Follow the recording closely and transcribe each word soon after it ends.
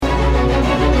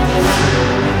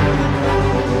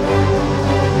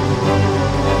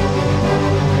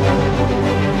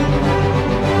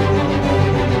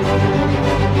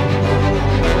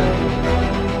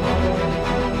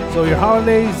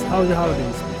holidays? How was your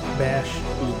holidays, Bash?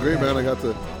 It was great, man. I got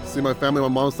to see my family on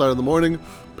my mom's side in the morning,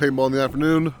 paintball in the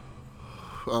afternoon,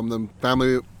 then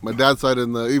family, my dad's side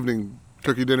in the evening,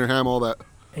 turkey dinner, ham, all that.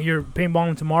 And you're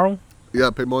paintballing tomorrow? Yeah,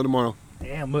 paintballing tomorrow.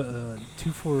 Damn,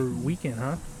 2 for weekend,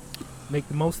 huh? Make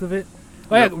the most of it.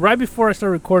 Oh yeah, right before I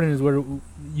started recording is where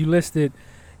you listed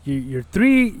your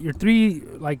three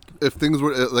like if things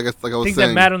were like I was things saying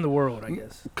that matter in the world, I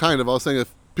guess. Kind of. I was saying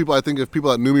if people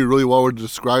that knew me really well were to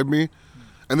describe me,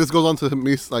 and this goes on to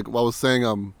me like what I was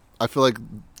saying. I feel like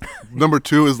number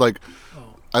 2 is like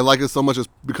I like it so much it's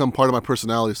become part of my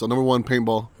personality. So number 1,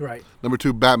 paintball. Right. Number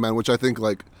 2, Batman, which I think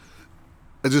like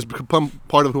it's just become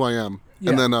part of who I am.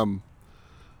 Yeah. And then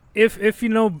if you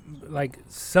know like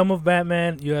some of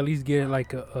Batman, you at least get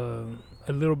like a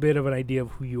little bit of an idea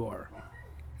of who you are.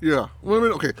 Yeah. Well, I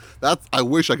mean, okay. I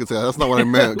wish I could say that. That's not what I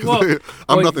meant. Because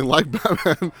I'm nothing like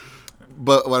Batman.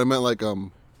 But what I meant, like, Do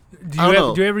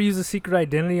you ever use a secret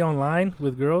identity online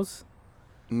with girls?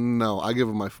 No, I give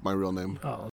them my real name.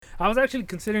 Oh, I was actually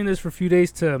considering this for a few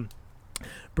days to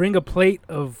bring a plate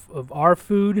of our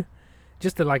food,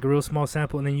 just to like a real small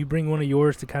sample, and then you bring one of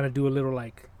yours to kind of do a little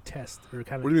like test or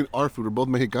kind of. What do you mean our food? We're both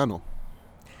Mexicano.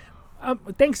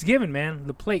 Thanksgiving, man,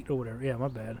 the plate or whatever. Yeah, my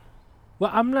bad.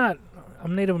 Well, I'm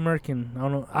Native American. I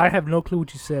don't know. I have no clue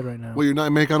what you said right now. Well, you're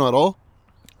not Mexicano at all?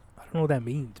 I don't know what that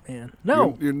means, man.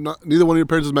 No. You're not. Neither one of your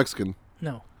parents is Mexican.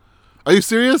 No. Are you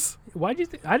serious? Why'd you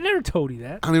think? I never told you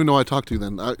that. I don't even know why I talked to you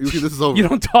then. This is over. You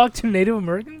don't talk to Native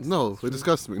Americans? No, they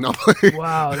disgust me. No.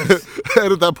 Wow.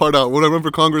 Edit that part out. When I run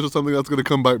for Congress or something, that's going to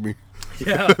come bite me.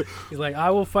 Yeah. He's like,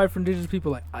 I will fight for indigenous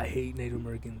people. Like, I hate Native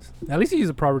Americans. At least he used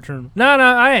a proper term. No,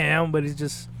 I am, but it's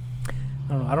just, I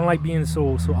don't know. I don't like being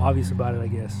so obvious about it, I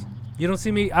guess. You don't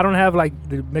see me, I don't have like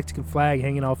the Mexican flag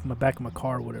hanging off my back of my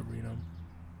car or whatever, you know.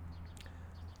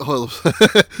 Oh,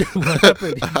 What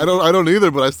happened? I don't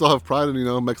either, but I still have pride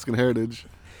in Mexican heritage.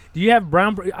 Do you have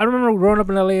brown? I remember growing up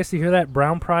in LA. I used to hear that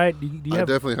brown pride. Do you I have?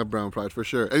 definitely have brown pride for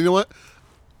sure. And you know what?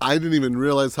 I didn't even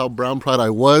realize how brown pride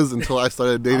I was until I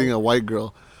started dating a white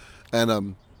girl,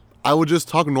 and I would just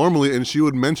talk normally, and she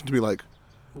would mention to me like,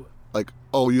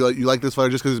 oh, you like this fighter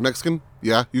just because he's Mexican?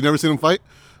 Yeah. You never seen him fight?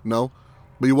 No.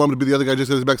 But you want him to be the other guy just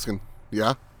because he's Mexican?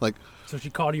 Yeah. Like. So she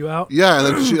called you out? Yeah,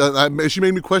 and then she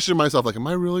made me question myself. Like, am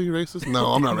I really racist? No,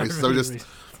 I'm not racist. Really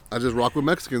I just rock with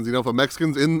Mexicans. If a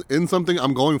Mexican's in something,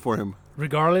 I'm going for him.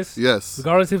 Regardless? Yes.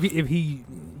 Regardless if he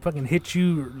fucking hit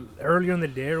you earlier in the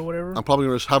day or whatever? I'm probably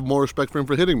going to have more respect for him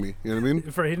for hitting me. You know what I mean?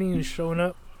 For hitting you and showing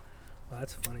up? Well,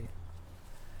 that's funny.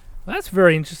 Well, that's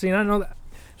very interesting. I know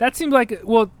that seems like,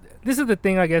 well, this is the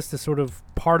thing, I guess, the sort of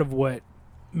part of what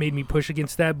made me push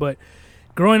against that. But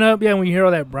growing up, yeah, when you hear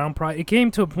all that brown pride, it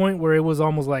came to a point where it was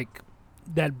almost like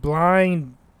that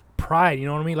blind pride, you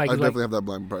know what I mean? Like I definitely have that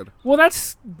blind pride. Well,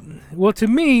 to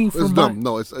me, it's dumb.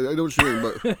 No, I know what you mean,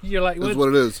 but you're like, that's what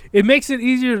it is. It makes it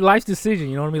easier life's decision,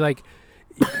 you know what I mean? Like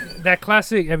that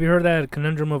classic. Have you heard that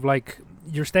conundrum of like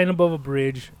you're standing above a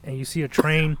bridge and you see a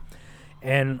train,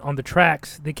 and on the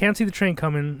tracks they can't see the train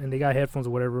coming, and they got headphones or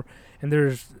whatever, and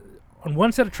there's on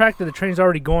one set of tracks that the train's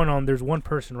already going on, there's one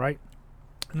person, right?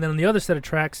 And then on the other set of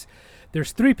tracks,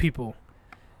 there's 3 people.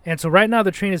 And so right now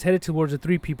the train is headed towards the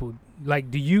 3 people. Like,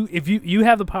 if you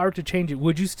have the power to change it,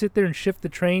 would you sit there and shift the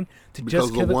train to because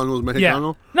just kill the one was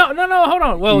Mexicano? Yeah. No, hold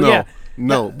on. Well, no, yeah.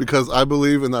 No, because I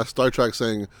believe in that Star Trek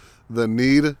saying the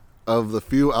need of the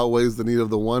few outweighs the need of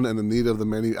the one, and the need of the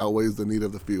many outweighs the need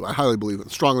of the few. I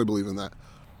strongly believe in that.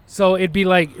 So it'd be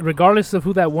like, regardless of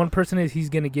who that one person is, he's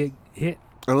going to get hit?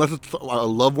 Unless it's a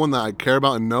loved one that I care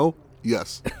about and know,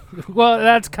 yes. Well,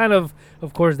 that's kind of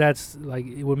course, that's like,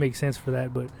 it would make sense for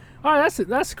that. But, all right,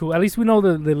 that's cool. At least we know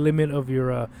the limit of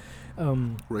your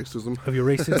racism. Of your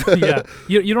racism, yeah.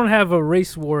 You don't have a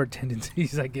race war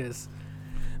tendencies, I guess.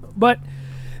 But,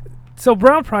 so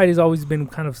brown pride has always been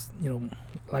kind of,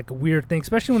 like a weird thing,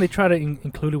 especially when they try to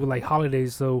include it with like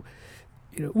holidays. So,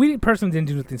 we personally didn't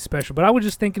do anything special, but I was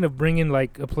just thinking of bringing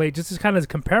like a plate just to kind of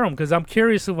compare them, because I'm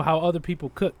curious of how other people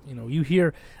cook. You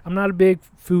hear, I'm not a big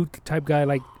food type guy,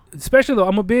 like, especially though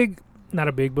I'm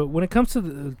but when it comes to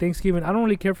the Thanksgiving, I don't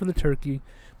really care for the turkey,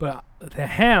 but the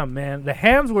ham, man, the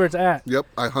ham's where it's at. Yep,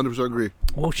 I 100% agree.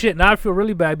 Well, shit, now I feel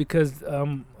really bad because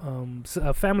a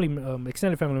extended family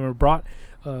member brought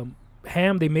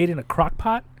ham they made in a crock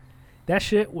pot. That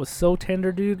shit was so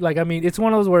tender, dude. Like, I mean, it's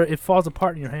one of those where it falls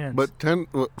apart in your hands. But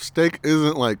steak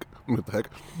isn't like, what the heck?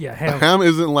 Yeah, ham. Ham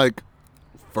isn't like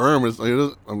firm.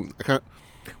 I can't.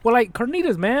 Well, like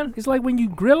carnitas, man. It's like when you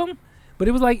grill them, but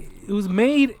it was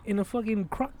made in a fucking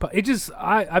crock pot. It just,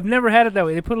 I've never had it that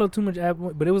way. They put a little too much,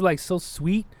 but it was like so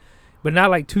sweet, but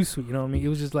not like too sweet. You know what I mean? It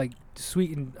was just like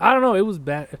sweet and I don't know. It was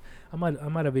bad. I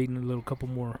might have eaten a little couple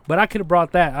more, but I could have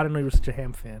brought that. I didn't know you were such a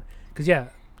ham fan. Cause yeah,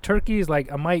 turkey is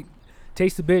like I might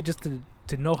taste a bit just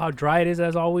to know how dry it is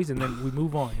as always, and then we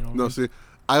move on. You know. No, see,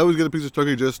 I always get a piece of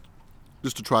turkey just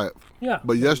to try it. Yeah.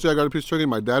 But yesterday I got a piece of turkey.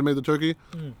 My dad made the turkey,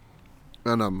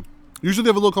 and usually they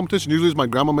have a little competition. Usually it's my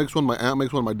grandma makes one, my aunt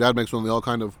makes one, my dad makes one. They all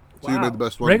kind of see who made the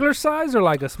best one. Regular size or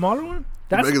like a smaller one?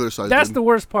 That's regular size. That's dude. the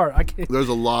worst part. I can't. There's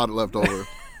a lot left over.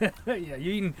 Yeah,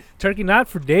 you eating turkey not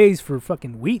for days, for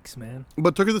fucking weeks, man.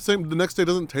 But turkey the next day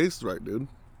doesn't taste right, dude.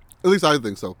 At least I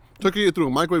think so. Turkey through a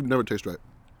microwave never tastes right.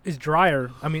 It's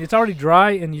drier. I mean, it's already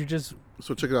dry, and you just.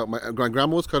 So check it out. My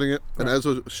grandma was cutting it, and as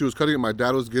she was cutting it, my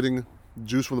dad was getting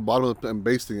juice from the bottom of it and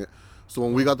basting it. So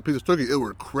when we got the piece of turkey, it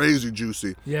were crazy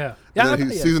juicy. Yeah. And then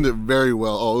he seasoned it very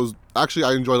well. Oh, it was actually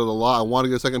I enjoyed it a lot. I wanted to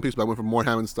get a second piece, but I went for more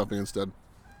ham and stuffing instead.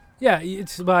 Yeah,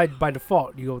 it's by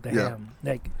default you go with the ham.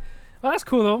 Like, well, that's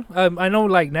cool though. I know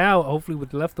like now, hopefully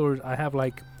with the leftovers, I have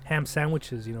like ham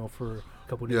sandwiches, you know, for a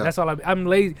couple of days. Yeah. That's all I'm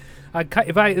lazy.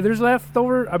 If there's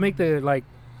leftover, I make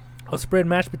I'll spread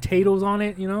mashed potatoes on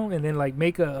it, you know, and then like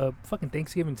make a fucking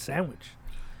Thanksgiving sandwich.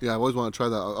 Yeah, I've always wanted to try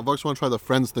that. I've always wanted to try the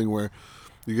Friends thing where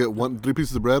you get 3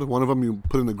 pieces of bread. One of them you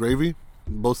put in the gravy,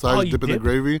 both sides dip in the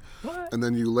gravy, and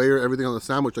then you layer everything on the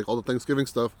sandwich, like all the Thanksgiving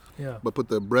stuff. Yeah. But put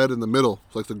the bread in the middle,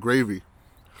 so it's the gravy.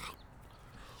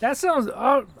 That sounds.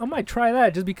 I might try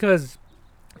that just because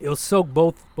it'll soak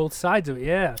both sides of it.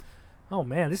 Yeah. Oh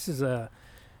man, this is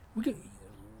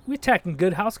we're attacking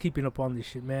good housekeeping up on this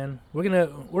shit, man.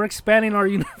 We're expanding our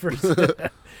universe.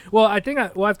 Well, I think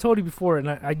I've told you before, and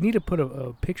I need to put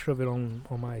a picture of it on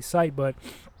my site, but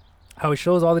how it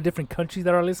shows all the different countries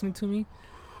that are listening to me.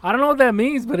 I don't know what that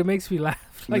means, but it makes me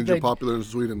laugh. Like you're popular in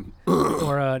Sweden.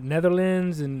 Or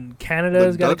Netherlands and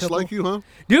Canada's got a couple. Dutch like you, huh?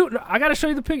 Dude, I gotta show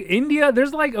you the picture. India,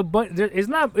 there's like a bunch.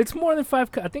 It's more than 5.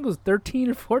 I think it was 13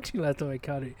 or 14 last time I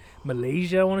counted.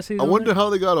 Malaysia, I want to say. I wonder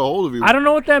how they got a hold of you. I don't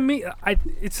know what that means.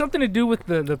 It's something to do with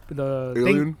the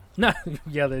alien. Thing. No,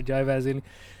 yeah, the jive as in.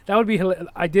 That would be.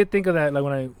 I did think of that like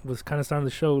when I was kind of starting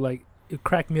the show. Like it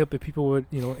cracked me up if people would,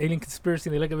 alien conspiracy.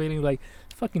 And they look at alien like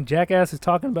fucking jackass is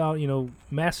talking about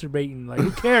masturbating. Like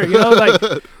who cares?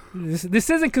 Like this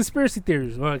isn't conspiracy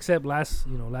theories. Well, except last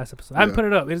episode. I haven't put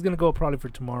it up. It's gonna go up probably for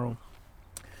tomorrow.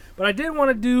 But I did want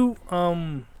to do.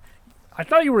 I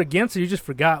thought you were against it. You just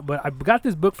forgot. But I got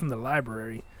this book from the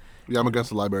library. Yeah, I'm against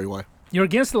the library. Why? You're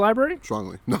against the library?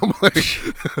 Strongly. No, I'm like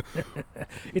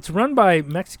It's run by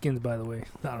Mexicans, by the way.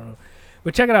 I don't know.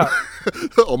 But check it out.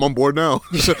 I'm on board now.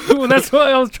 Well, that's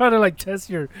why I was trying to test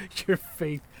your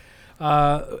faith.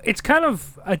 It's kind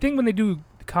of, I think when they do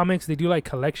comics, they do like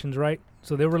collections, right?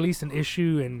 So they'll release an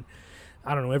issue and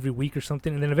I don't know, every week or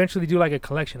something. And then eventually they do like a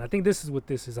collection. I think this is what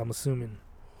this is, I'm assuming.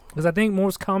 Because I think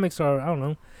most comics are, I don't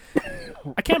know.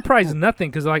 I can't price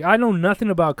nothing because I know nothing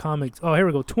about comics. Oh, here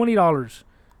we go. $20.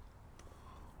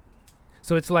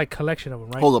 So it's like collection of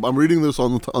them, right? Hold up. I'm reading this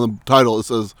on the title. It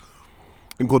says,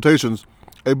 in quotations,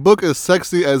 a book is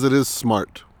sexy as it is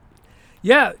smart.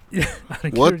 Yeah.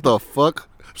 What the fuck?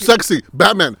 Sexy.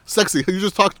 Batman. Sexy. You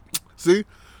just talked. See?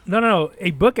 No.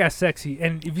 A book as sexy.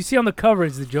 And if you see on the cover,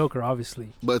 it's the Joker, obviously.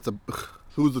 But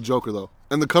who's the Joker, though?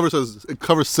 And the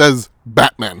cover says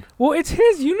Batman. Well, it's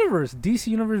his universe. DC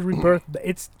Universe Rebirth.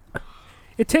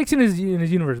 It takes in his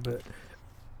universe, but...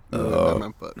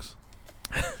 Batman fucks.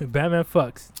 Batman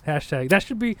fucks. Hashtag.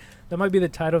 That might be the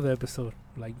title of the episode.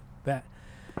 Like,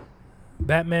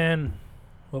 Batman...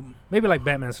 Well, maybe like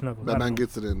Batman Snuggles. Batman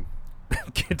gets it in.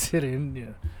 Gets it in,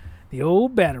 yeah. The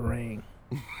old Batarang.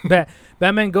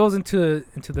 Batman goes into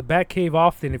the Batcave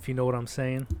often, if you know what I'm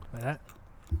saying. Like that.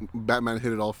 Batman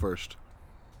hit it all first.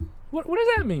 What does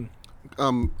that mean?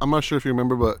 I'm not sure if you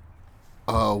remember, but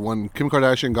when Kim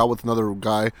Kardashian got with another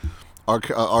guy,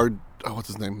 what's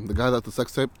his name? The guy that the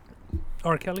sex tape?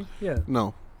 R. Kelly? Yeah.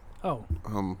 No. Oh.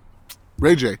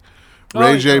 Ray J.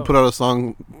 Ray J put out a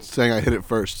song saying I hit it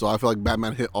first, so I feel like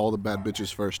Batman hit all the bad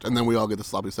bitches first, and then we all get the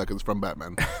sloppy seconds from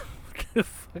Batman. I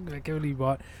can't believe you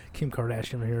bought Kim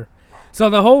Kardashian here. So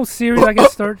the whole series, I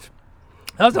guess, starts.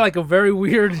 That was like a very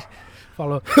weird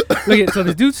follow. Look at so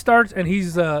the dude starts and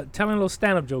he's telling a little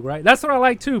stand-up joke, right? That's what I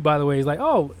like too, by the way. He's like,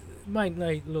 oh, my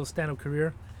little stand-up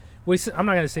career. Well, I'm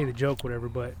not gonna say the joke, whatever,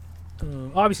 but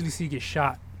obviously, he gets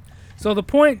shot. So the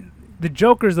point. The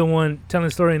Joker's the one telling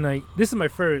the story, and this is my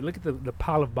favorite. Look at the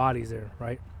pile of bodies there,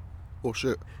 right? Oh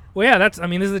shit. Well, yeah, this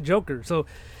is the Joker. So,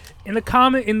 in the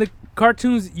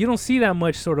cartoons, you don't see that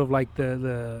much sort of like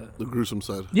the gruesome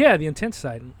side. Yeah, the intense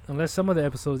side, unless some of the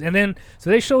episodes. And then, so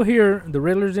they show here the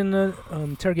Riddler's in the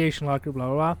interrogation locker, blah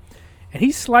blah blah, and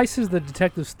he slices the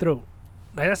detective's throat.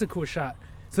 That's a cool shot.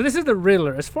 So this is the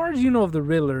Riddler. As far as you know of the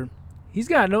Riddler, He's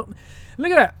got no.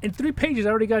 Look at that. In 3 pages, I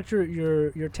already got your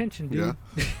attention, dude.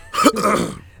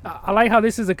 Yeah. I like how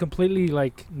this is a completely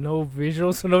like no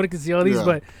visual, so nobody can see all these. Yeah.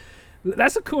 But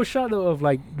that's a cool shot though of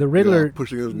like the Riddler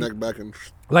pushing his neck back and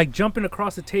like jumping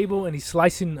across the table and he's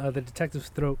slicing the detective's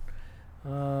throat.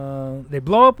 They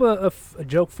blow up a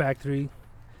joke factory.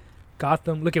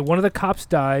 Gotham. Look at one of the cops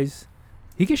dies.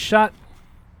 He gets shot.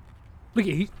 Look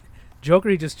at Joker.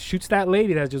 He just shoots that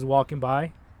lady that's just walking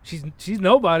by. She's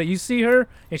nobody. You see her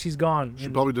and she's gone. she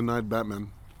probably denied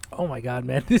Batman. Oh my God,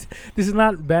 man! This is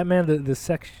not Batman. The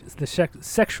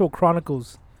sexual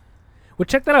chronicles. Well,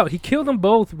 check that out. He killed them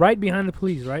both right behind the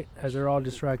police, right as they're all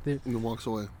distracted. And then walks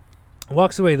away.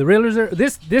 Walks away. The Riddlers are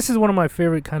this is one of my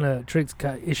favorite kind of tricks.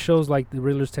 It shows like the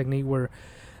Riddler's technique where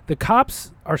the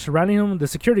cops are surrounding him, the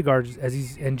security guards, as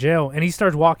he's in jail, and he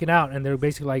starts walking out, and they're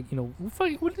basically like,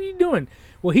 what are you doing?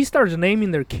 Well, he starts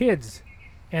naming their kids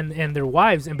and their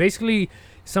wives, and basically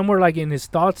somewhere like in his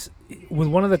thoughts with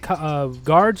one of the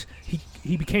guards,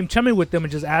 he became chummy with them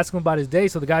and just asked him about his day.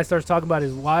 So the guy starts talking about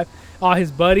his wife, all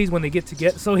his buddies when they get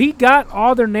together. So he got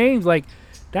all their names. Like,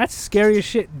 that's scary as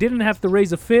shit. Didn't have to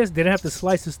raise a fist. Didn't have to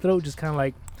slice his throat. Just kind of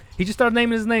like, he just started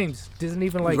naming his names. Didn't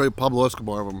even like. He's like Pablo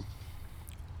Escobar of him.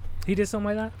 He did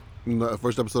something like that? In the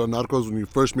first episode of Narcos, when you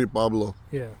first meet Pablo,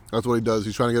 Yeah. that's what he does.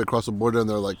 He's trying to get across the border, and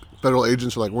they're like, federal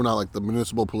agents are like, we're not like the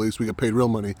municipal police. We get paid real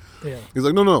money. Yeah. He's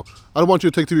like, no. I don't want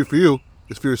you to take TV for you.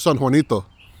 It's for your son, Juanito.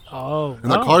 Oh.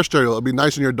 And that car stereo, it'd be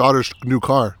nice in your daughter's new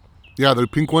car. Yeah, the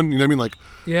pink one. You know what I mean? Like,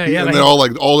 Yeah. and Like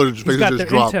they're all their he's faces got just their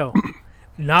drop. intel.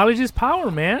 Knowledge is power,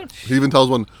 man. He even tells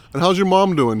one, and how's your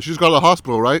mom doing? She's got to the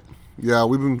hospital, right? Yeah,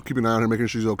 we've been keeping an eye on her, making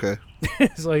sure she's okay.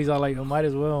 So he's all like, might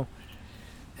as well.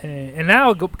 And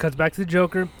now it cuts back to the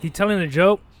Joker. He's telling a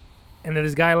joke, and then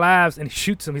this guy laughs, and he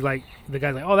shoots him. The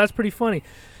guy's like, oh, that's pretty funny.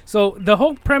 So the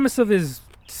whole premise of his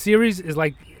series is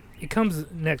like, it comes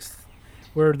next,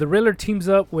 where the Riddler teams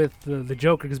up with the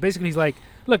Joker. Because basically he's like,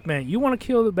 look, man, you want to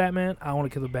kill the Batman? I want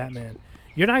to kill the Batman.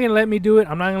 You're not going to let me do it.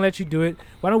 I'm not going to let you do it.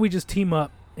 Why don't we just team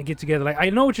up and get together? Like, I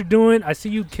know what you're doing. I see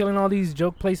you killing all these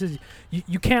joke places.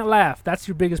 You can't laugh. That's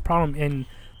your biggest problem. And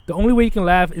the only way you can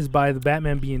laugh is by the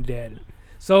Batman being dead.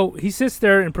 So he sits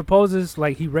there and proposes,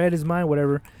 like he read his mind,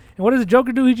 whatever. And what does the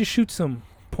Joker do? He just shoots him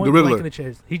point blank in the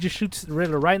chest. He just shoots the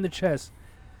Riddler right in the chest.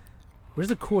 Where's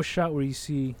the cool shot where you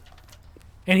see...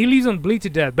 And he leaves him bleed to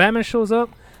death. Batman shows up,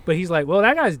 but he's like, well,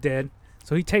 that guy's dead.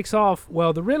 So he takes off.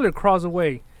 Well, the Riddler crawls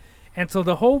away. And so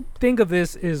the whole thing of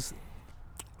this is...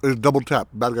 It's double tap.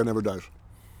 Bad guy never dies.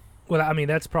 Well, I mean,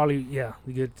 that's probably, yeah,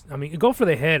 good. I mean, go for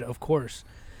the head, of course.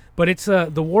 But it's the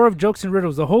war of jokes and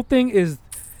riddles. The whole thing is...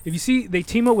 If you see, they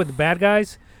team up with the bad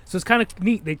guys, so it's kind of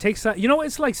neat. They take side.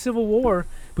 It's like Civil War,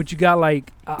 but you got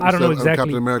like I don't know exactly.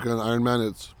 Captain America and Iron Man,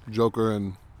 it's Joker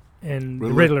and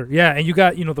the Riddler. Yeah, and you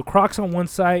got the Crocs on one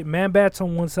side, Man Bats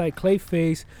on one side,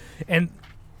 Clayface, and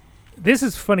this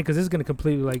is funny because this is gonna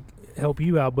completely like help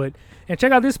you out. But and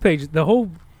check out this page. The whole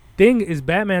thing is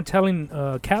Batman telling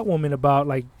Catwoman about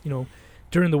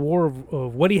during the war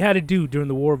of what he had to do during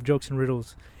the war of jokes and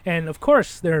riddles, and of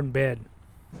course they're in bed.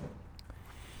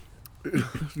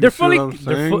 They're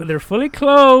fully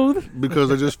clothed because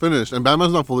they just finished, and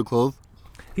Batman's not fully clothed.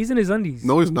 He's in his undies.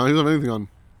 No, he's not. He doesn't have anything on.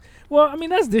 Well, I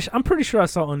mean that's this. I'm pretty sure I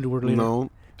saw underwear later.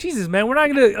 No. Jesus, man, we're not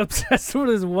gonna obsess with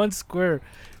this one square.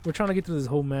 We're trying to get through this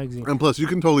whole magazine. And plus, you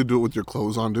can totally do it with your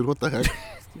clothes on, dude. What the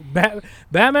heck?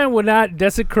 Batman would not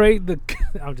desecrate the.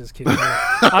 I'm just kidding.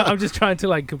 I'm just trying to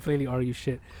like completely argue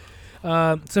shit.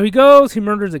 So he goes, he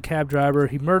murders a cab driver,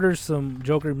 he murders some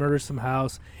Joker, he murders some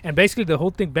house, and basically the whole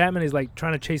thing, Batman is like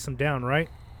trying to chase him down, right?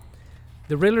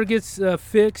 The Riddler gets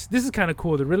fixed. This is kind of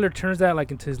cool. The Riddler turns that like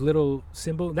into his little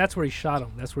symbol. That's where he shot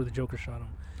him. That's where the Joker shot him.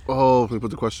 Oh, they put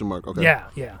the question mark. Okay.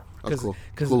 Yeah. That's cool.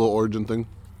 Cool little origin thing.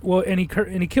 Well, and he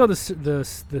killed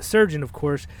the surgeon, of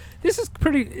course. This is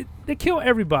pretty. They kill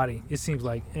everybody, it seems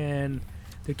like, and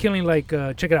they're killing like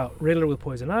check it out, Riddler with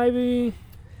poison ivy.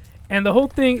 And the whole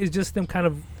thing is just them kind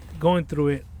of going through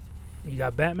it. You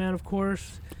got Batman, of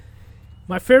course.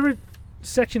 My favorite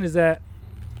section is that,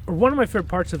 or one of my favorite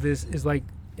parts of this is like,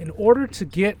 in order to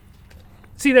get,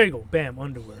 see, there you go, bam,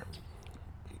 underwear.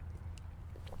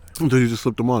 Until you just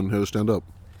slipped them on, had to stand up.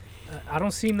 I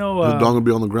don't see no. His dong would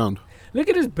be on the ground. Look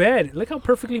at his bed. Look how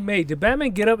perfectly made. Did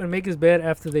Batman get up and make his bed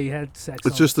after they had sex?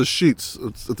 It's just the sheets.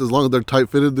 It's as long as they're tight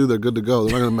fitted, dude, they're good to go.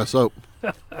 They're not gonna mess up.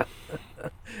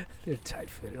 They're tight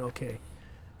fitted. Okay.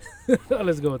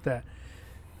 Let's go with that.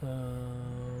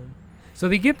 So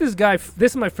they get this guy.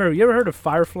 This is my favorite. You ever heard of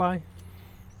Firefly?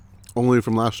 Only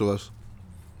from Last of Us.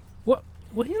 What?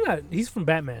 Well, he's not. He's from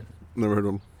Batman. Never heard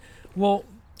of him. Well,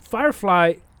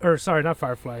 Firefly, or sorry, not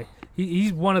Firefly.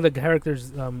 He's one of the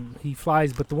characters. He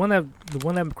flies, but the one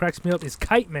that cracks me up is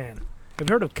Kite Man. Have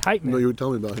you heard of Kite Man? No, you were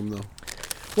telling me about him though.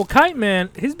 Well, Kite Man,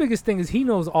 his biggest thing is he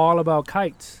knows all about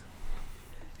kites,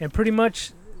 and pretty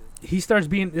much he starts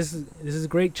being this is a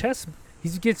great chess. He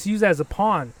gets used as a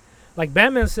pawn. Like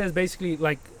Batman says, basically,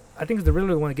 like I think it's the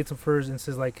Riddler the one that gets him first and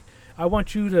says like, I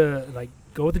want you to like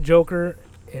go with the Joker,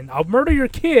 and I'll murder your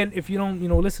kid if you don't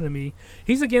listen to me.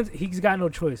 He's got no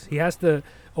choice. He has to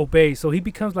obey. So he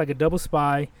becomes like a double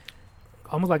spy,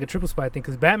 almost like a triple spy thing.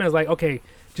 Because Batman's like, okay,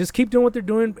 just keep doing what they're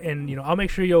doing, and I'll make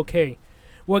sure you're okay.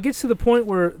 Well, it gets to the point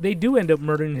where they do end up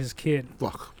murdering his kid.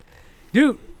 Fuck.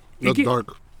 Dude. That's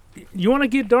dark. You want to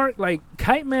get dark? Like,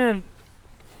 Kite Man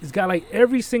has got, like,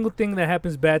 every single thing that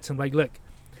happens bad to him. Like, look,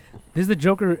 this is the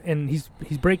Joker, and he's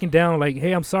breaking down, like,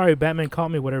 hey, I'm sorry, Batman caught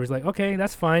me, whatever. He's like, okay,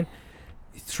 that's fine.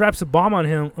 He straps a bomb on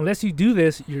him. Unless you do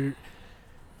this, you're...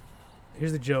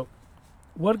 Here's the joke.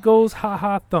 What goes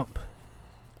ha-ha thump?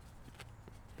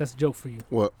 That's a joke for you.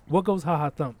 What? What goes ha-ha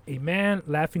thump? A man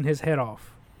laughing his head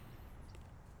off.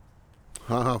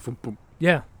 Ha-ha.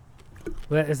 Yeah.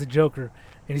 Well, that's a Joker.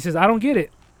 And he says, I don't get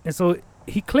it. And so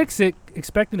he clicks it,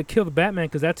 expecting to kill the Batman,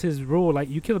 because that's his rule. Like,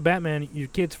 you kill the Batman, your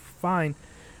kid's fine.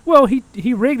 Well,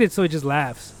 he rigged it so he just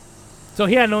laughs. So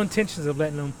he had no intentions of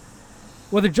letting him.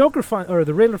 Well, the Joker or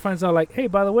the Riddler finds out, like, hey,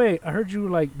 by the way, I heard you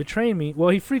like betraying me. Well,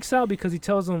 he freaks out because he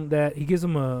tells him that he gives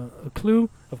him a clue,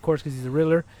 of course, because he's a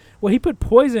Riddler. Well, he put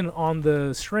poison on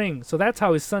the string, so that's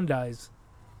how his son dies.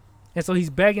 And so he's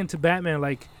begging to Batman,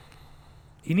 like,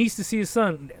 he needs to see his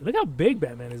son. Look how big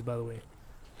Batman is, by the way.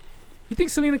 You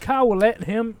think Selena Kyle will let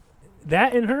him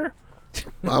that in her?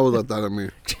 I would let that in me.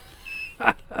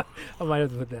 I might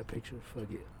have to put that picture. Fuck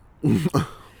it.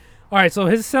 All right, so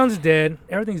his son's dead.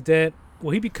 Everything's dead. Well,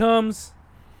 he becomes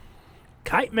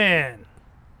Kite Man.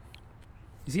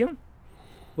 You see him?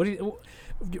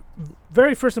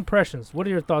 Very first impressions. What are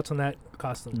your thoughts on that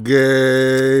costume?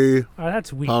 Gay. Oh,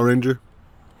 that's weak. Power Ranger.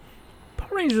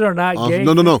 Power Rangers are not gay.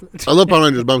 No. I love Power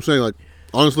Rangers, but I'm saying, like,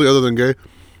 honestly, other than gay,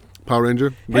 Power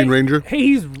Ranger, Green Ranger. Hey,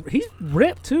 he's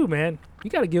ripped too, man.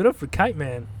 You got to give it up for Kite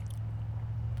Man.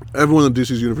 Everyone in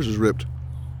DC's universe is ripped.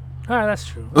 All right, that's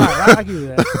true. All right, I'll give you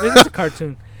that. It's a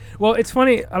cartoon. Well, it's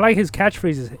funny. I like his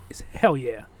catchphrase is hell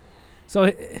yeah.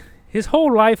 So his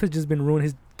whole life has just been ruined.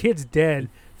 His kid's dead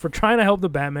for trying to help the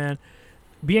Batman,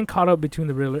 being caught up between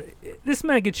the Riddler. This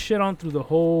man gets shit on through the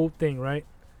whole thing, right?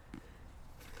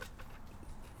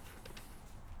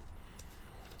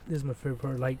 This is my favorite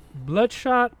part. Like,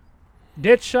 Bloodshot,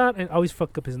 Deadshot, and I always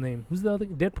fuck up his name. Who's the other?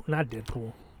 Deadpool? Not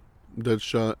Deadpool.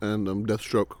 Deadshot and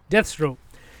Deathstroke. Deathstroke.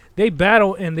 They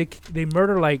battle and they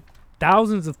murder like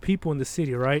thousands of people in the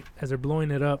city, right? As they're blowing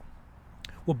it up.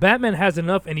 Well, Batman has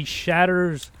enough, and he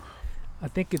shatters. I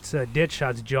think it's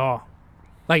Deadshot's jaw.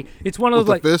 Like, it's one of those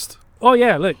like fist. Oh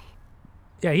yeah, look.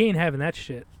 Yeah, he ain't having that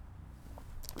shit.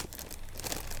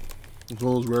 It's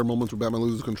one of those rare moments where Batman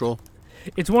loses control.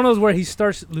 It's one of those where he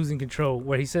starts losing control,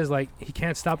 where he says like he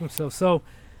can't stop himself. So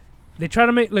they try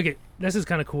to make this is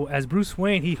kind of cool. As Bruce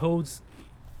Wayne, he holds.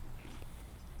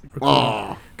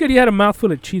 Oh. Good, he had a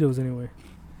mouthful of Cheetos anyway.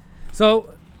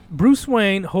 So Bruce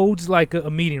Wayne holds like a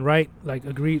meeting, right? Like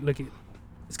agreed. Look,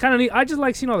 it's kind of neat. I just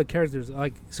like seeing all the characters.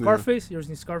 Like Scarface. Yeah. You ever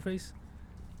seen Scarface?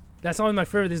 That's always my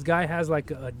favorite. This guy has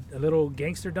like a little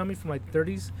gangster dummy from like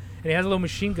 30s, and he has a little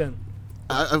machine gun.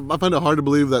 I find it hard to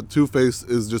believe that Two-Face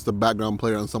is just a background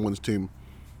player on someone's team.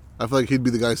 I feel like he'd be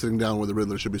the guy sitting down where the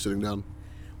Riddler should be sitting down.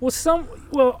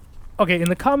 Okay, in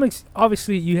the comics,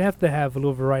 obviously, you have to have a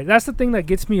little variety. That's the thing that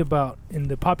gets me about in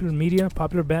the popular media,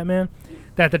 popular Batman,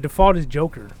 that the default is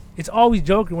Joker. It's always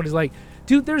Joker when it's like,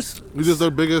 dude, he's just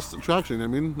their biggest attraction. I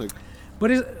mean, like,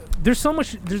 but there's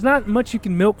not much you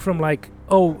can milk from like,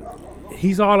 oh,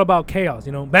 he's all about chaos.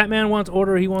 Batman wants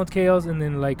order, he wants chaos, and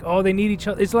then like, oh, they need each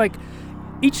other. It's like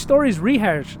each story is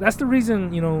rehashed. That's the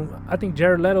reason, I think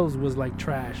Jared Leto's was like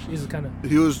trash.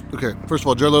 He was okay. First of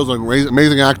all, Jared Leto's an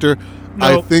amazing actor.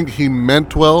 No. I think he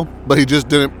meant well, but he just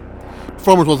didn't.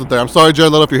 Performance wasn't there. I'm sorry,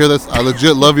 Jared Leto, if you hear this. I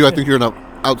legit love you. I think you're an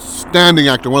outstanding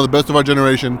actor, one of the best of our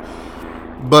generation.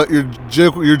 But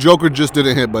your Joker just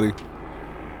didn't hit, buddy.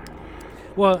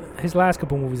 Well, his last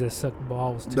couple movies that sucked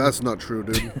balls too. That's not true,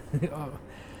 dude.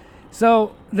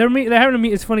 So they're having a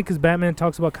meet. It's funny because Batman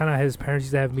talks about kind of his parents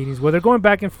used to have meetings where they're going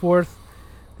back and forth.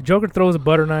 The Joker throws a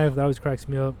butter knife. That always cracks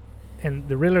me up. And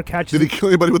the Riddler catches. Did he kill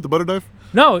anybody with the butter knife?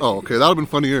 No. Oh, okay. That would have been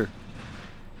funnier.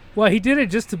 Well, he did it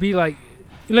just to be like,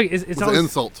 look, it's an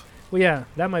insult. Well, yeah,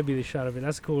 that might be the shot of it.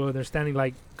 That's cool. They're standing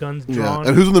like guns drawn. Yeah.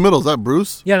 And who's in the middle? Is that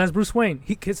Bruce? Yeah, that's Bruce Wayne.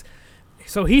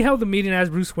 So he held the meeting as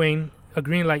Bruce Wayne,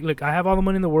 agreeing like, look, I have all the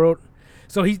money in the world.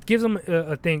 So he gives them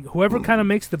a thing. Whoever kind of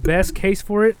makes the best case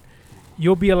for it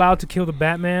you'll be allowed to kill the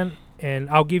Batman, and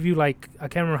I'll give you like I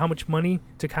can't remember how much money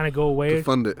to kind of go away. To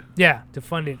fund it. Yeah, to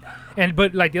fund it.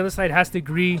 But like the other side has to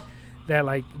agree that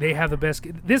like they have the best.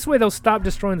 This way they'll stop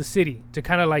destroying the city to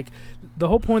kind of like the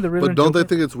whole point of the Riddler. But don't they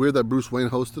think it's weird that Bruce Wayne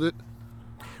hosted it?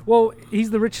 Well,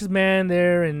 he's the richest man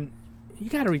there, and you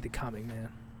got to read the comic, man.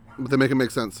 But they make it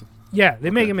make sense. Yeah, they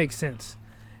make it make sense.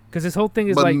 Because this whole thing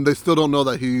is but like they still don't know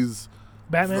that he's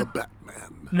Batman. the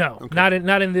Batman. No, Okay.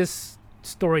 not in this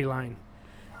storyline.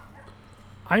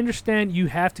 I understand you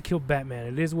have to kill Batman.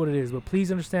 It is what it is. But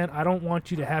please understand, I don't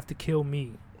want you to have to kill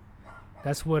me.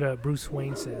 That's what Bruce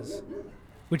Wayne says.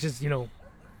 Which is,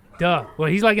 duh. Well,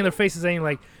 he's like in their faces saying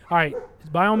like, all right,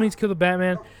 by all means kill the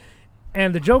Batman.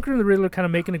 And the Joker and the Riddler kind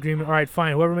of make an agreement. All right,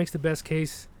 fine. Whoever makes the best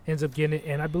case ends up getting it.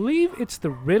 And I believe it's the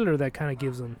Riddler that kind of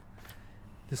gives them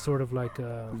this sort of like...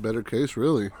 Better case,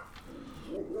 really.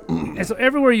 And so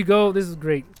everywhere you go, this is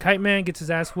great. Kite Man gets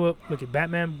his ass whooped. Look at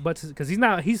Batman butts because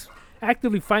he's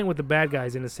actively fighting with the bad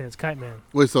guys in a sense. Kite Man.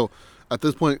 Wait, so at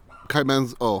this point, Kite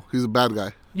Man's he's a bad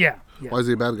guy. Yeah. Why is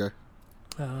he a bad guy?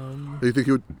 Do you think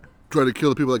he would try to kill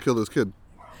the people that killed his kid?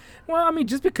 Well, I mean,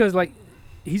 just because like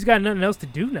he's got nothing else to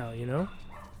do now,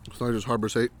 So he just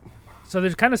harbors hate. So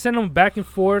they're kind of sending him back and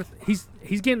forth. He's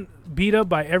getting beat up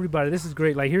by everybody. This is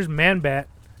great. Like here's Man-Bat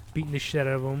beating the shit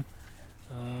out of him.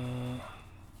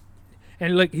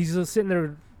 And look, he's just sitting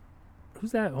there.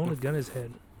 Who's that holding a gun in his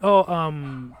head?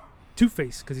 Oh,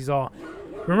 Two-Face, because he's all.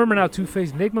 Remember now,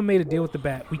 Two-Face. Enigma made a deal with the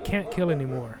Bat. We can't kill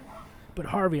anymore. But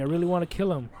Harvey, I really want to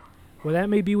kill him. Well, that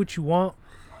may be what you want.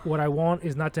 What I want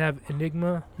is not to have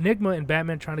Enigma and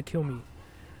Batman trying to kill me.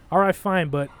 All right, fine,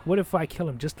 but what if I kill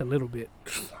him just a little bit?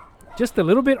 Just a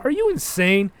little bit? Are you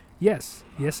insane? Yes,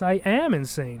 I am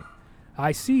insane.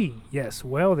 I see. Yes,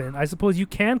 well then, I suppose you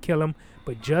can kill him,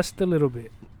 but just a little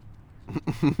bit.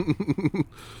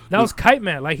 That was Kite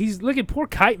Man. Like look at poor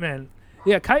Kite Man.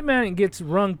 Yeah, Kite Man gets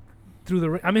run through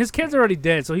the. I mean, his kid's already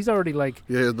dead, so he's already like.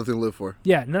 Yeah, he has nothing to live for.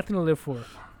 Yeah, nothing to live for.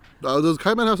 Does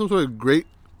Kite Man have some sort of great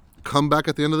comeback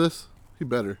at the end of this? He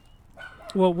better.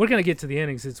 Well, we're gonna get to the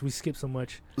ending since we skipped so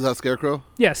much. Is that Scarecrow?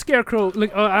 Yeah, Scarecrow.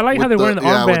 Look, I like how they're wearing the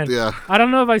armband. I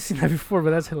don't know if I've seen that before,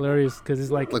 but that's hilarious because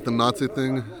it's like the Nazi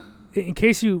thing. In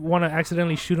case you want to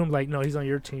accidentally shoot him, like no, he's on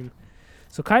your team.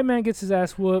 So Kite Man gets his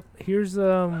ass whooped. Here's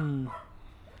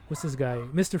what's this guy?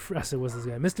 I said what's this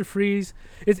guy? Mr. Freeze.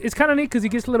 It's kind of neat because he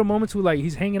gets little moments where like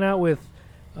he's hanging out with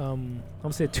I'm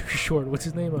gonna say it too short. What's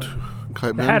his name? Kite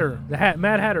the Man? Hatter.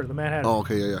 Mad Hatter. The Mad Hatter. Oh,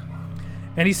 okay, yeah.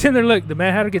 And he's sitting there. Look, the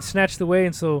Mad Hatter gets snatched away,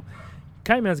 and so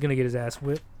Kite Man's gonna get his ass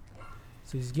whipped.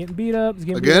 So he's getting beat up. He's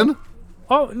getting Again? Beat up.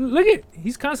 Oh, look at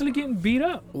he's constantly getting beat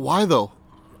up. Why though?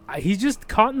 He's just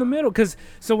caught in the middle.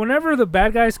 So whenever the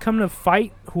bad guys come to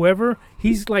fight whoever,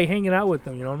 he's like hanging out with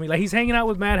them. You know what I mean? Like he's hanging out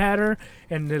with Mad Hatter,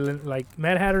 and like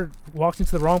Mad Hatter walks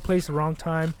into the wrong place at the wrong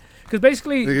time. Because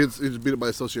basically, he's beat up by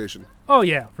association. Oh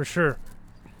yeah, for sure.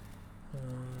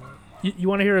 You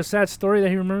want to hear a sad story that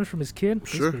he remembers from his kid?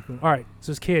 Sure. Cool. All right,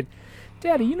 so his kid,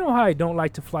 Daddy, you know how I don't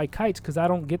like to fly kites because I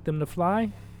don't get them to fly?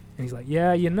 And he's like,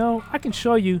 yeah, I can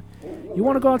show you. You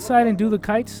want to go outside and do the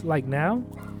kites like now?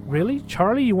 Really?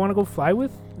 Charlie, you want to go fly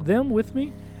with them with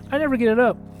me? I never get it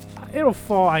up. It'll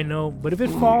fall, I know, but if it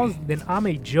falls, then I'm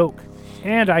a joke.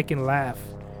 And I can laugh.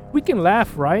 We can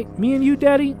laugh, right? Me and you,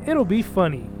 Daddy? It'll be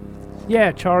funny.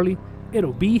 Yeah, Charlie,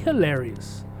 it'll be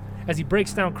hilarious. As he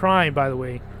breaks down crying, by the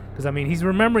way. Because, I mean, he's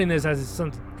remembering this as his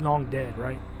son's long dead,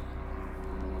 right?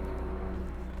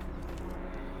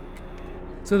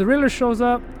 So the Riddler shows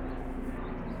up.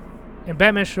 And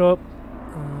Batman show up.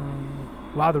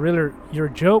 Wow, the Riddler, you're a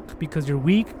joke because you're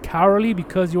weak, cowardly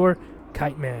because you're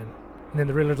Kite Man. And then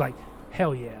the Riddler's like,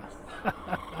 hell yeah.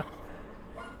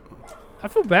 I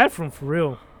feel bad for him, for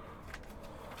real.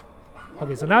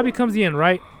 Okay, so now it becomes the end,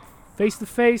 right? Face to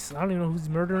face. I don't even know who's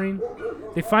murdering.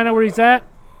 They find out where he's at,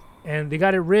 and they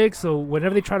got it rigged, so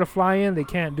whenever they try to fly in, they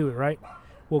can't do it, right?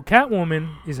 Well,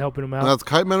 Catwoman is helping him out. And that's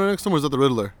Kite Man next to him, or is that the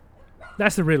Riddler?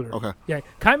 That's the Riddler. Okay. Yeah,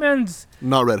 Kite Man's...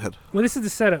 Not Redhead. Well, this is the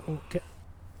setup.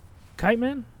 Kite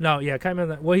Man? No, yeah, Kite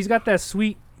Man. Well, he's got that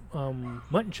sweet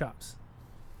mutton chops.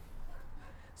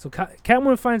 So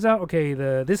Catwoman finds out, okay,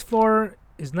 this floor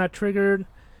is not triggered.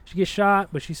 She gets shot,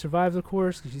 but she survives, of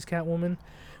course, because she's Catwoman.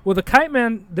 Well, the Kite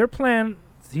Man, their plan,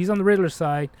 he's on the Riddler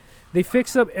side. They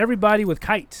fix up everybody with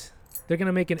kites. They're going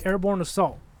to make an airborne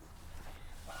assault.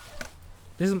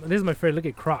 This is my favorite. Look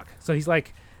at Croc. So he's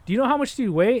like, do you know how much do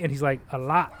you weigh? And he's like, a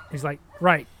lot. He's like,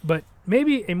 right, but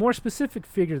maybe a more specific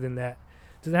figure than that.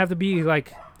 Doesn't have to be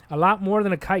like a lot more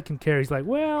than a kite can carry. He's like,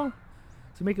 well,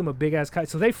 to make him a big ass kite.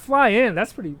 So they fly in.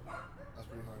 That's pretty hard.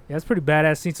 Yeah, that's pretty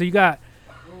badass scene. So you got.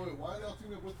 Wait, why are they all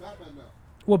teaming up with Batman now?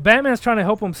 Well, Batman's trying to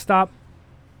help him stop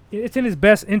it's in his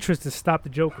best interest to stop the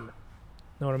Joker.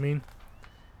 Know what I mean?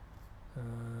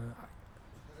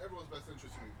 Everyone's best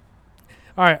interest in me.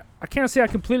 All right, I can't say I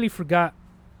completely forgot.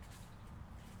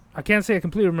 I can't say I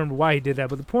completely remember why he did that,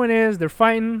 but the point is, they're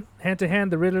fighting hand to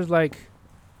hand. The Riddler's like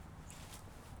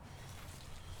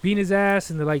beating his ass,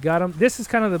 and they're like, got him. This is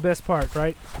kind of the best part,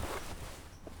 right?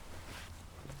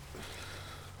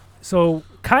 So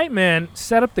Kite Man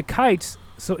set up the kites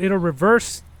so it'll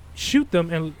reverse shoot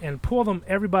them and pull them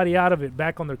everybody out of it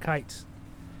back on their kites.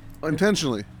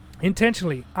 Intentionally.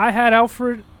 Intentionally. I had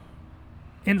Alfred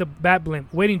in the Bat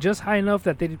Blimp waiting just high enough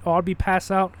that they'd all be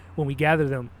passed out when we gathered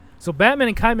them. So Batman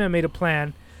and Kite Man made a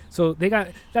plan. So they got,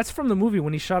 that's from the movie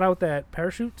when he shot out that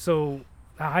parachute. So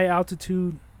a high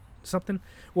altitude something.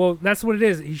 Well, that's what it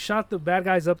is. He shot the bad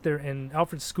guys up there and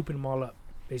Alfred's scooping them all up,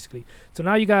 basically. So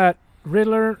now you got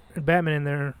Riddler and Batman in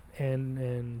there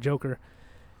and Joker.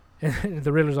 And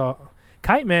the Riddler's all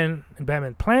Kite Man and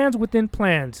Batman. Plans within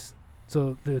plans.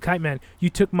 So the Kite Man, you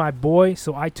took my boy,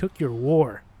 so I took your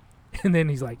war. And then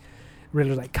he's like,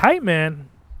 Riddler's like, Kite Man.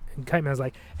 And Kite Man's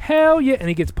like, hell yeah. And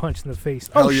he gets punched in the face.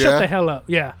 Hell Oh, yeah? shut the hell up.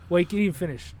 Yeah. Well, he didn't even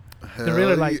finish. Hell The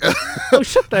Riddler like, yeah. oh,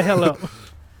 shut the hell up.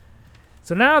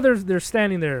 So now they're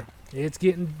standing there. It's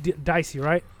getting dicey,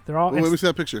 right? They're all. Wait, let me see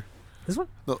that picture. This one?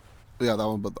 Yeah, that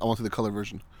one, but I want to see the color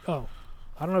version. Oh,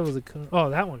 I don't know if it was oh,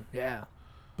 that one. Yeah,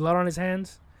 blood on his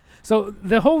hands. So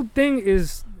the whole thing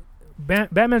is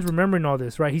Batman's remembering all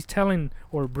this, right? He's telling,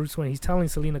 or Bruce Wayne, he's telling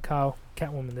Selina Kyle,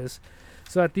 Catwoman, this.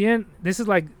 So at the end, this is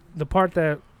like the part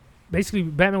that basically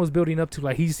Batman was building up to.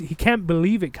 Like he can't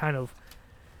believe it, kind of.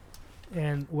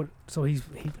 And what? So he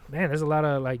man, there's a lot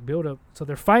of like build up. So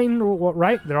they're fighting,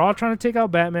 right? They're all trying to take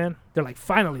out Batman. They're like,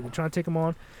 finally, they're trying to take him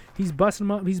on. He's busting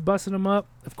him up. He's busting him up,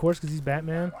 of course, because he's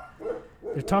Batman.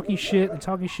 They're talking shit.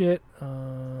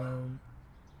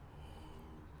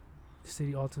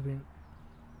 City Ultimate.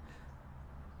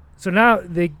 So now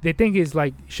they think is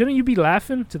like, shouldn't you be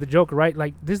laughing to the Joker, right?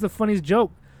 Like, this is the funniest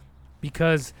joke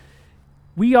because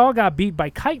we all got beat by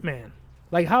Kite Man.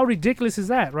 Like, how ridiculous is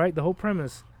that, right? The whole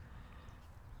premise.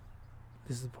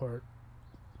 This is the part.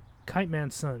 Kite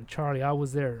Man's son, Charlie, I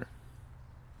was there.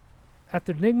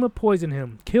 After Enigma poisoned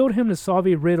him, killed him to solve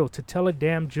a riddle, to tell a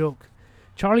damn joke.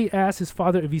 Charlie asked his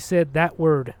father if he said that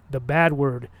word, the bad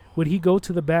word, would he go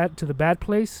to the bad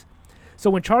place? So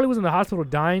when Charlie was in the hospital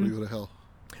dying, You go to hell.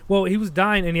 well, he was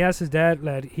dying, and he asked his dad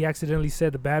that he accidentally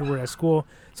said the bad word at school.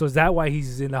 So is that why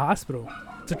he's in the hospital?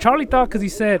 So Charlie thought because he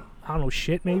said, I don't know,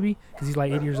 shit maybe, because he's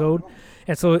like 8 years old.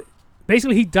 And so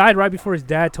basically he died right before his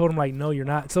dad told him, like, no, you're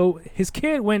not. So his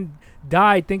kid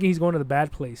died thinking he's going to the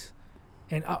bad place.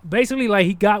 And basically, like,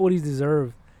 he got what he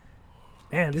deserved.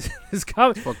 Man, this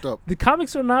comic... Fucked up. The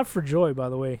comics are not for joy, by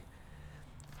the way.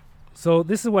 So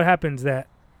this is what happens, that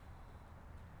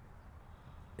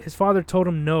his father told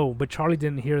him no, but Charlie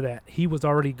didn't hear that. He was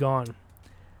already gone.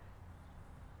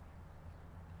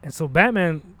 And so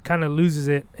Batman kind of loses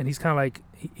it, and he's kind of like,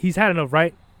 he's had enough,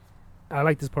 right? I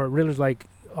like this part. Riddler's like,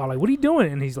 what are you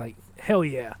doing? And he's like, hell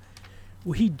yeah.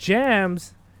 Well, he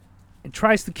jams and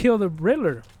tries to kill the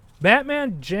Riddler.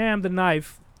 Batman jammed the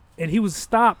knife, and he was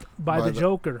stopped by the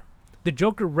Joker. The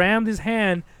Joker rammed his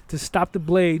hand to stop the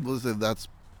blade. Listen, that's...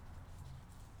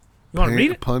 You want to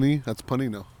read it? Punny? That's punny,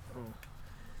 no.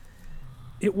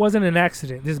 It wasn't an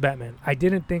accident. This is Batman. I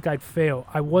didn't think I'd fail.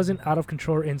 I wasn't out of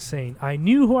control or insane. I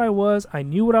knew who I was. I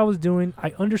knew what I was doing.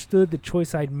 I understood the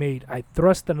choice I'd made. I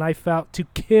thrust the knife out to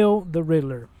kill the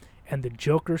Riddler, and the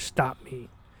Joker stopped me.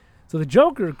 So the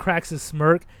Joker cracks a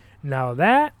smirk. Now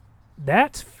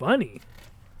that's funny.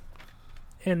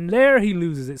 And there he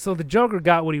loses it. So the Joker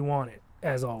got what he wanted,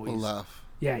 as always. A laugh.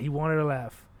 Yeah, he wanted a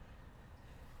laugh.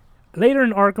 Later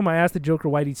in Arkham, I asked the Joker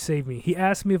why he'd save me. He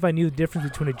asked me if I knew the difference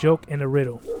between a joke and a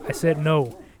riddle. I said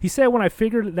no. He said when I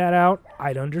figured that out,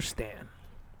 I'd understand.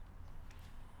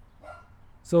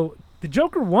 So the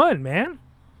Joker won, man.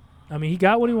 I mean, he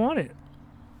got what he wanted.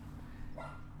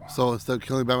 So instead of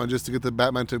killing Batman just to get the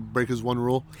Batman to break his one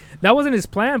rule? That wasn't his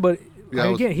plan, but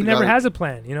Yeah, again, he never has a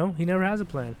plan, you know? He never has a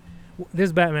plan.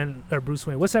 This Batman, or Bruce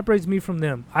Wayne, what separates me from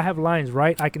them? I have lines,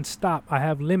 right? I can stop. I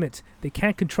have limits. They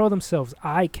can't control themselves.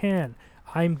 I can.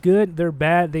 I'm good. They're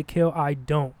bad. They kill. I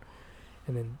don't.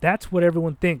 And then that's what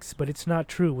everyone thinks, but it's not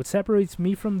true. What separates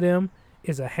me from them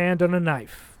is a hand on a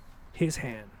knife. His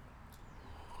hand.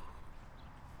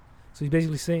 So he's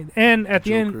basically saying, and at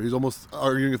the end, He's almost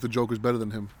arguing if the Joker's better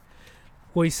than him.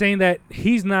 well, he's saying that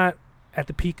he's not at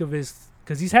the peak of his,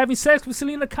 because he's having sex with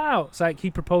Selina Kyle. It's like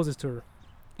he proposes to her.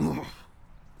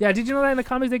 Yeah, did you know that in the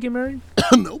comics they get married?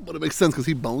 No, but it makes sense because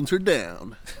he bones her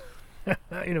down.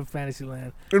 In a fantasy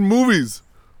land. In movies.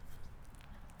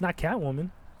 Not Catwoman.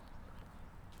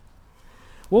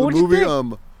 Well, the what'd you movie,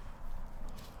 think?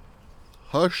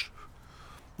 Hush,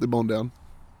 they boned down.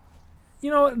 You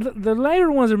know, the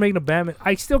later ones are making a Batman.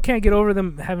 I still can't get over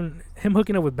them having him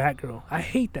hooking up with Batgirl. I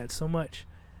hate that so much.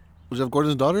 Was Jeff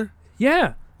Gordon's daughter?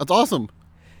 Yeah, That's awesome.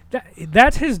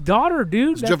 that's his daughter,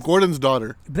 dude. It's Jeff Gordon's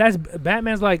daughter. That's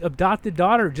Batman's like adopted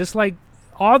daughter, just like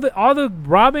all the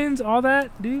Robins, all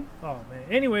that, dude. Oh man.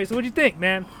 Anyway, so what'd you think,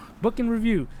 man? Book and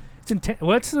review. It's intense.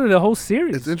 What's the whole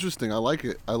series? It's interesting. I like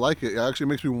it. It actually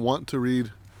makes me want to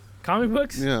read. Comic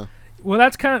books. Yeah. Well,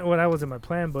 that's kind of that wasn't my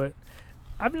plan, but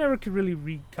I've never could really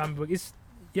read comic book. It's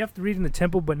you have to read in the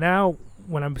temple, but now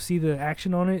when I see the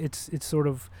action on it, it's sort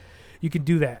of you can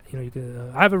do that. You know, you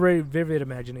can. I have a very vivid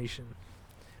imagination,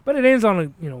 but it ends on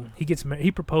a he gets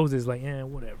he proposes like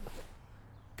whatever,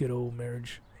 good old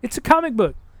marriage. It's a comic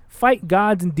book. Fight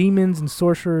gods and demons and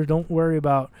sorcerers. Don't worry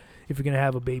about if you're gonna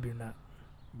have a baby or not.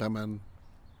 Batman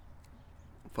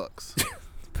fucks.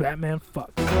 Batman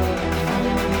fuck.